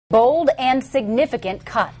Bold and significant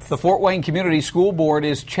cuts. The Fort Wayne Community School Board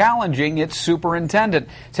is challenging its superintendent,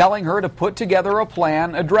 telling her to put together a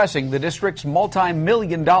plan addressing the district's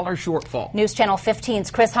multi-million-dollar shortfall. News Channel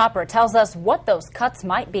 15's Chris Hopper tells us what those cuts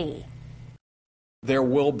might be. There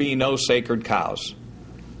will be no sacred cows.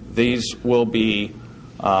 These will be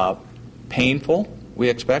painful. We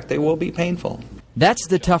expect they will be painful. That's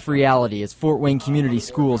the tough reality as Fort Wayne Community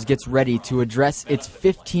Schools gets ready to address its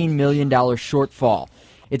 $15 million shortfall.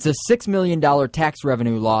 It's a $6 million tax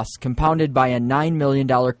revenue loss compounded by a $9 million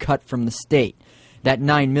cut from the state. That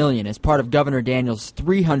 $9 million is part of Governor Daniels'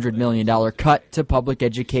 $300 million cut to public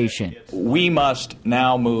education. We must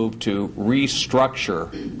now move to restructure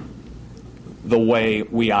the way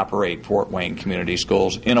we operate Fort Wayne Community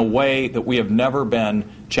Schools in a way that we have never been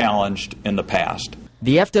challenged in the past.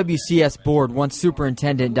 The FWCS Board wants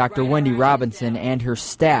Superintendent Dr. Wendy Robinson and her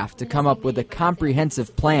staff to come up with a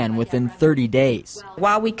comprehensive plan within 30 days.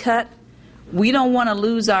 While we cut, we don't want to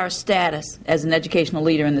lose our status as an educational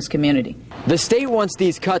leader in this community. The state wants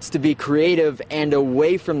these cuts to be creative and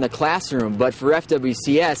away from the classroom, but for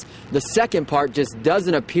FWCS, the second part just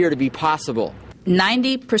doesn't appear to be possible.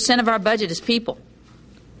 90% of our budget is people.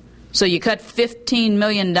 So you cut $15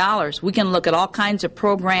 million. We can look at all kinds of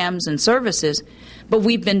programs and services, but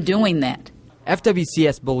we've been doing that.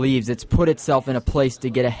 FWCS believes it's put itself in a place to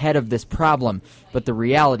get ahead of this problem, but the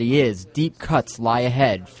reality is deep cuts lie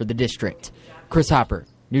ahead for the district. Chris Hopper,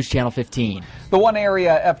 News Channel 15. The one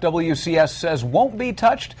area FWCS says won't be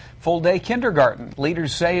touched, full-day kindergarten.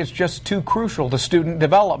 Leaders say it's just too crucial to student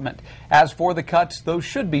development. As for the cuts, those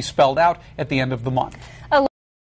should be spelled out at the end of the month.